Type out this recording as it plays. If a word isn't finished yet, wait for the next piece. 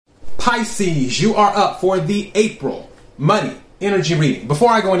Pisces, you are up for the April money energy reading. Before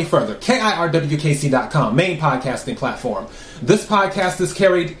I go any further, KIRWKC.com, main podcasting platform. This podcast is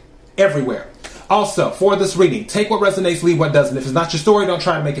carried everywhere. Also, for this reading, take what resonates, leave what doesn't. If it's not your story, don't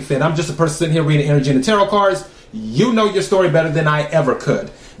try to make it fit. I'm just a person sitting here reading energy and the tarot cards. You know your story better than I ever could.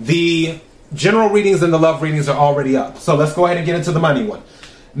 The general readings and the love readings are already up. So let's go ahead and get into the money one.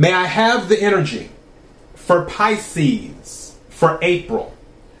 May I have the energy for Pisces for April?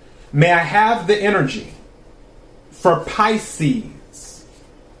 May I have the energy for Pisces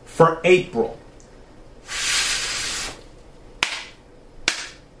for April?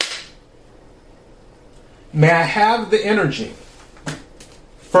 May I have the energy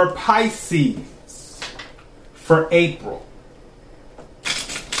for Pisces for April?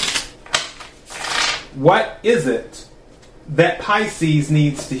 What is it that Pisces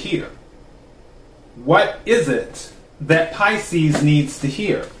needs to hear? What is it that Pisces needs to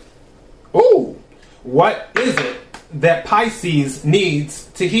hear? Ooh, what is it that Pisces needs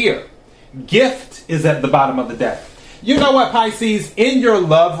to hear? Gift is at the bottom of the deck. You know what, Pisces? In your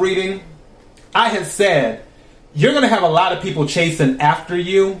love reading, I had said you're going to have a lot of people chasing after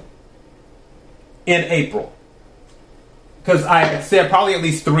you in April. Because I had said probably at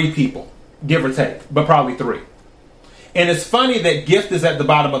least 3 people, give or take, but probably 3. And it's funny that gift is at the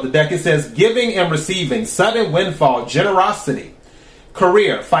bottom of the deck. It says giving and receiving, sudden windfall, generosity,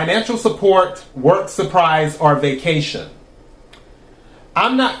 career, financial support, work surprise, or vacation.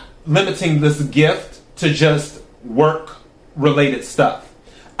 I'm not limiting this gift to just work-related stuff.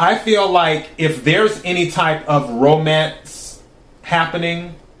 I feel like if there's any type of romance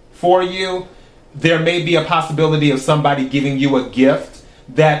happening for you, there may be a possibility of somebody giving you a gift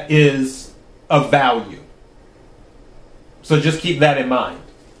that is of value. So just keep that in mind.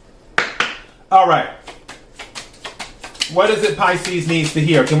 All right. What is it Pisces needs to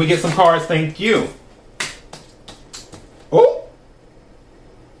hear? Can we get some cards? Thank you. Oh,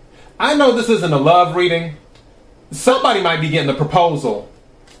 I know this isn't a love reading. Somebody might be getting a proposal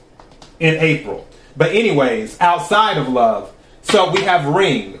in April. But anyways, outside of love, so we have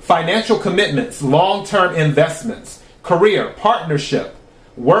ring, financial commitments, long-term investments, career, partnership,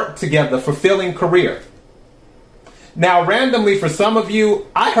 work together, fulfilling career. Now, randomly for some of you,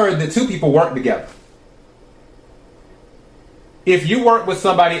 I heard that 2 people work together. If you work with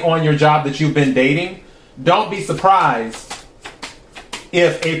somebody on your job that you've been dating, don't be surprised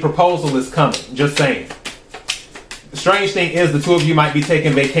if a proposal is coming. Just saying. The strange thing is the 2 of you might be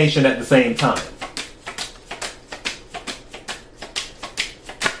taking vacation at the same time.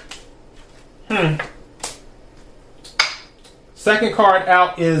 Second card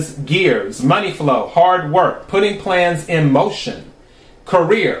out is gears, money flow, hard work, putting plans in motion,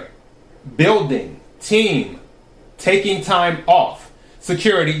 career, building, team, taking time off,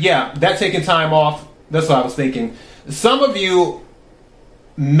 security. Yeah, that taking time off, that's what I was thinking. Some of you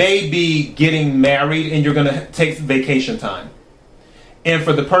may be getting married and you're going to take vacation time. And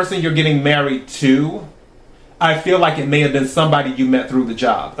for the person you're getting married to, I feel like it may have been somebody you met through the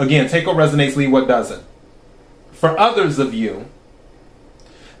job. Again, take what resonates, leave what doesn't. For others of you,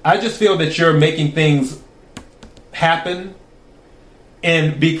 I just feel that you're making things happen.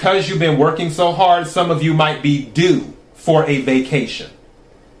 And because you've been working so hard, some of you might be due for a vacation,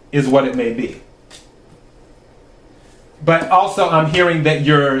 is what it may be. But also I'm hearing that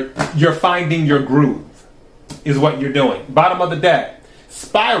you're finding your groove, is what you're doing. Bottom of the deck,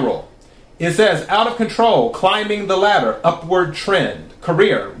 spiral. It says out of control, climbing the ladder, upward trend,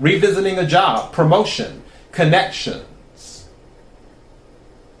 career, revisiting a job, promotion, connections.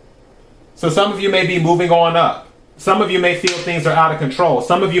 So some of you may be moving on up. Some of you may feel things are out of control.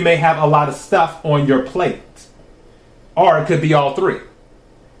 Some of you may have a lot of stuff on your plate. Or it could be all 3.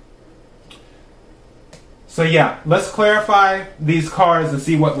 So yeah, let's clarify these cards and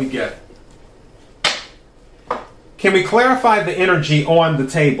see what we get. Can we clarify the energy on the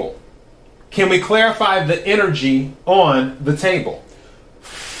table? Can we clarify the energy on the table?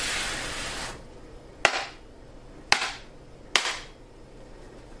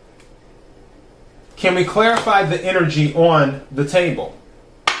 Can we clarify the energy on the table?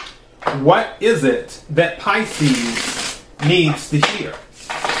 What is it that Pisces needs to hear?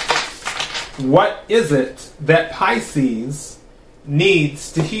 What is it that Pisces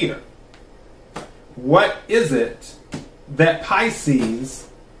needs to hear? What is it that Pisces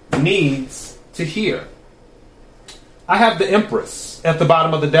needs to hear? I have the Empress at the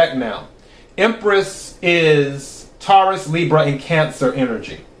bottom of the deck now. Empress is Taurus, Libra, and Cancer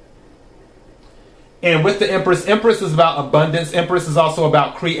energy. And with the Empress, Empress is about abundance. Empress is also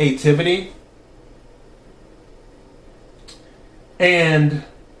about creativity. And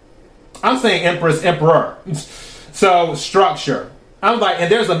I'm saying Empress, Emperor. So structure. I'm like,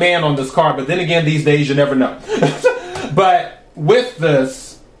 and there's a man on this card, but then again, these days you never know. But with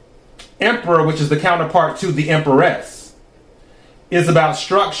this, Emperor, which is the counterpart to the Empress, is about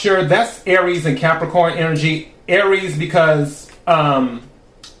structure. That's Aries and Capricorn energy. Aries because the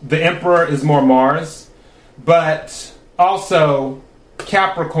Emperor is more Mars, but also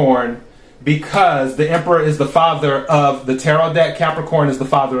Capricorn because the Emperor is the father of the tarot deck. Capricorn is the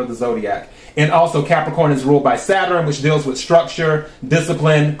father of the zodiac. And also Capricorn is ruled by Saturn, which deals with structure,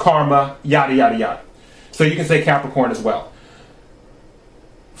 discipline, karma, yada, yada, yada. So you can say Capricorn as well.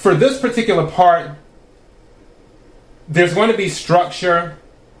 For this particular part, there's going to be structure,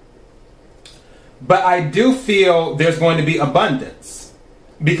 but I do feel there's going to be abundance.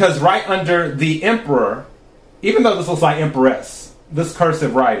 Because right under the Emperor, even though this looks like Empress, this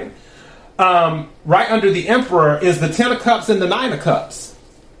cursive writing, right under the Emperor is the Ten of Cups and the Nine of Cups.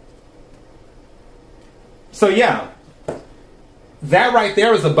 So yeah, that right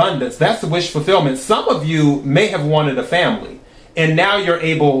there is abundance. That's the wish fulfillment. Some of you may have wanted a family, and now you're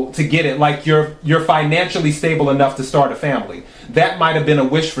able to get it. Like you're financially stable enough to start a family. That might have been a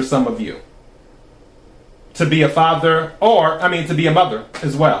wish for some of you. To be a father, or, I mean, to be a mother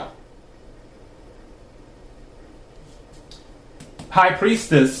as well. High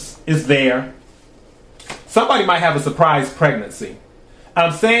Priestess is there. Somebody might have a surprise pregnancy.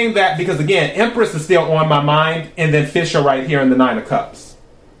 I'm saying that because, again, Empress is still on my mind, and then Fisher right here in the Nine of Cups.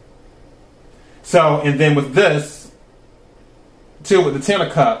 So, and then with this, too, with the Ten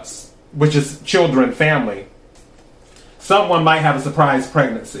of Cups, which is children, family, someone might have a surprise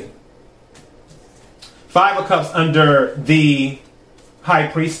pregnancy. Five of Cups under the High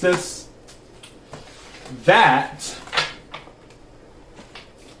Priestess. That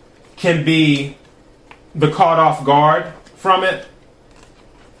can be the caught off guard from it.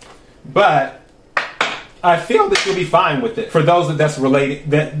 But I feel that you'll be fine with it for those that's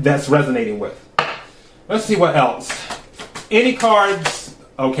resonating with. Let's see what else. Any cards?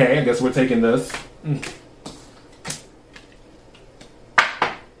 Okay, I guess we're taking this.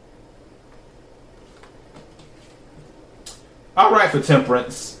 All right, for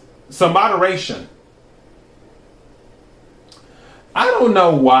Temperance. So moderation. I don't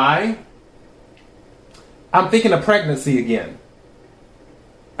know why. I'm thinking of pregnancy again.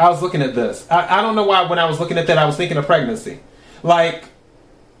 I was looking at this. I don't know why when I was looking at that I was thinking of pregnancy. Like,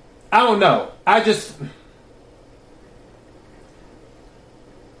 I don't know.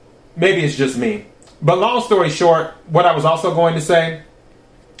 Maybe it's just me. But long story short, what I was also going to say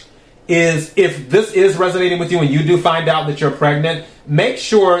is if this is resonating with you and you do find out that you're pregnant, make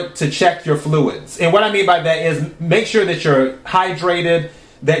sure to check your fluids. And what I mean by that is make sure that you're hydrated,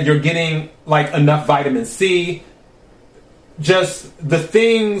 that you're getting like enough vitamin C, just the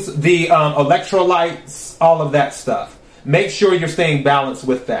things, the electrolytes, all of that stuff. Make sure you're staying balanced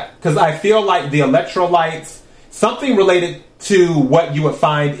with that. Because I feel like the electrolytes, something related to what you would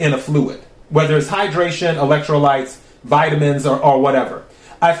find in a fluid, whether it's hydration, electrolytes, vitamins, or whatever.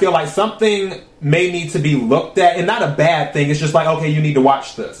 I feel like something may need to be looked at, and not a bad thing. It's just like, okay, you need to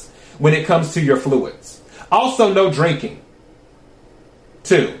watch this when it comes to your fluids. Also, no drinking,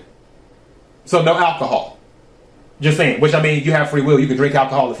 too. So no alcohol. Just saying, which I mean, you have free will. You can drink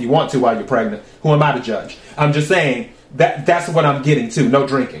alcohol if you want to while you're pregnant. Who am I to judge? I'm just saying that's what I'm getting to. No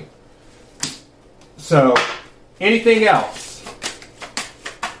drinking. So, anything else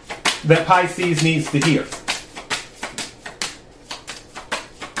that Pisces needs to hear?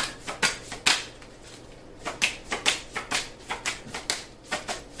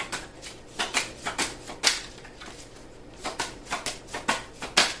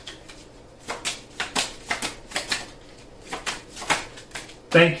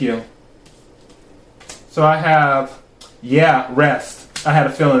 Thank you. So I have, rest. I had a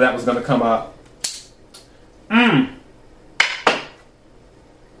feeling that was going to come up.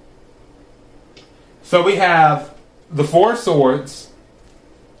 So we have the Four of Swords.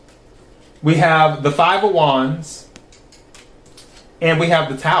 We have the Five of Wands. And we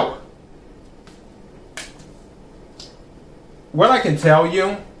have the Tower. What I can tell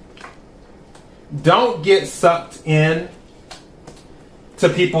you, don't get sucked in to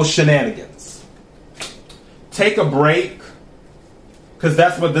people's shenanigans. Take a break, because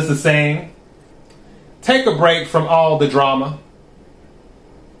that's what this is saying. Take a break from all the drama.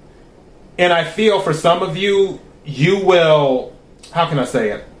 And I feel for some of you, you will, how can I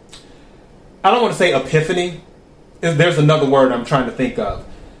say it? I don't want to say epiphany. There's another word I'm trying to think of.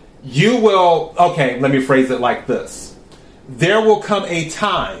 You will, okay, let me phrase it like this. There will come a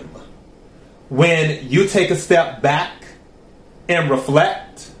time when you take a step back and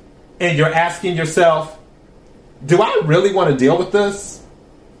reflect and you're asking yourself, do I really want to deal with this?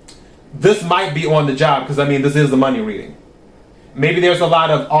 This might be on the job, because this is a money reading. Maybe there's a lot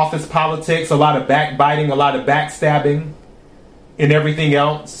of office politics, a lot of backbiting, a lot of backstabbing, and everything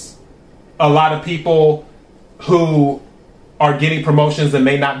else. A lot of people who are getting promotions and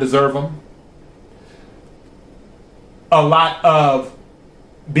may not deserve them. A lot of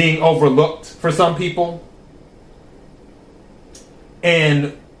being overlooked for some people.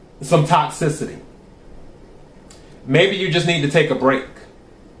 And some toxicity. Maybe you just need to take a break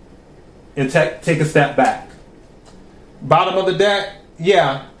and take a step back. Bottom of the deck,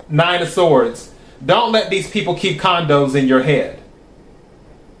 9 of Swords. Don't let these people keep condos in your head.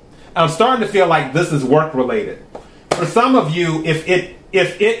 I'm starting to feel like this is work related. For some of you, if it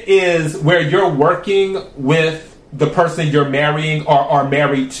is where you're working with the person you're marrying or are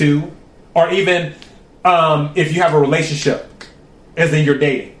married to, or even if you have a relationship, as in you're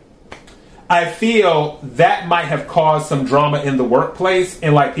dating, I feel that might have caused some drama in the workplace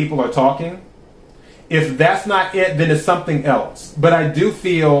and like people are talking. If that's not it, then it's something else. But I do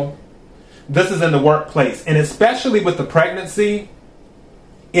feel this is in the workplace, and especially with the pregnancy,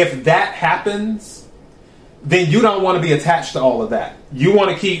 if that happens, then you don't want to be attached to all of that. You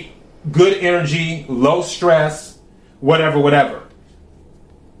want to keep good energy, low stress, whatever.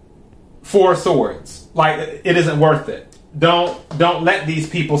 4 of Swords. Like, it isn't worth it. Don't let these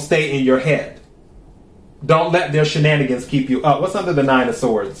people stay in your head. Don't let their shenanigans keep you up. What's under the 9 of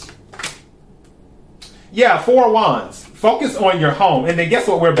Swords? 4 of Wands. Focus on your home. And then guess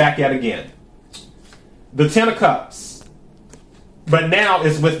what we're back at again? The 10 of Cups. But now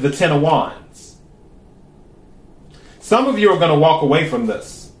it's with the 10 of Wands. Some of you are going to walk away from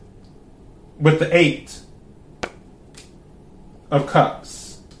this with the 8 of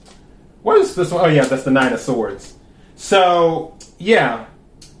Cups. What is this one? Oh, yeah, that's the 9 of Swords. So,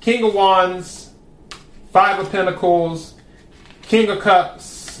 King of Wands, 5 of Pentacles, King of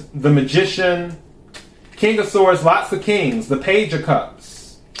Cups, the Magician, King of Swords, lots of kings, the Page of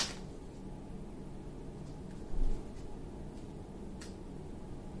Cups.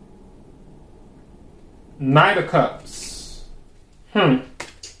 Knight of Cups.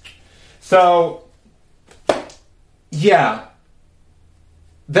 So,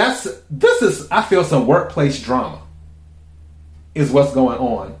 this is, I feel, some workplace drama is what's going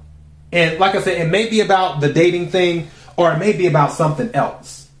on. And like I said, it may be about the dating thing, or it may be about something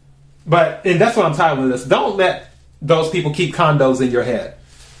else. And that's what I'm titling this. Don't let those people keep condos in your head.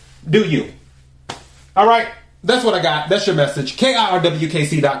 Do you? All right. That's what I got. That's your message.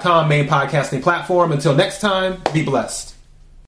 KIRWKC.com, main podcasting platform. Until next time, be blessed.